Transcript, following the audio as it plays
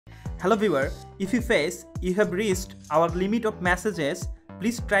Hello viewer, if you have reached our limit of messages,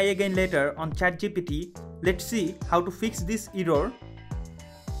 please try again later on ChatGPT. Let's see how to fix this error.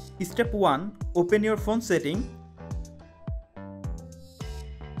 Step 1. Open your phone setting.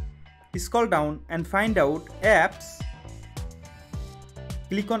 Scroll down and find out Apps.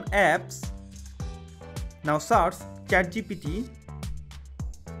 Click on Apps. Now search ChatGPT.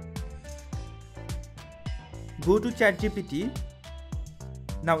 Go to ChatGPT.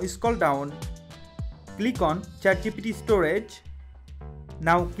 Now scroll down. Click on ChatGPT storage.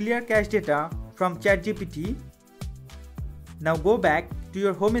 Now clear cache data from ChatGPT. Now go back to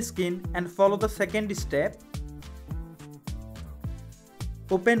your home screen and follow the second step.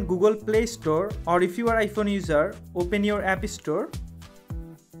 Open Google Play Store, or if you are iPhone user, open your App Store.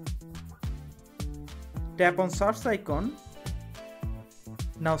 Tap on search icon.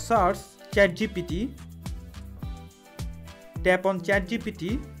 Now search ChatGPT. Tap on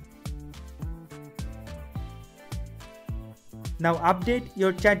ChatGPT. Now update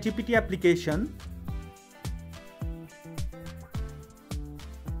your ChatGPT application.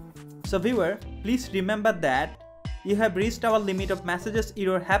 So viewer, please remember that you have reached our limit of messages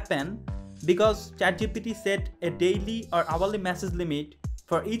error happen because ChatGPT set a daily or hourly message limit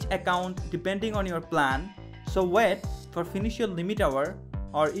for each account depending on your plan. So wait for finish your limit hour,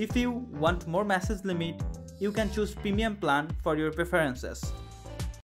 or if you want more message limit, you can choose premium plan for your preferences.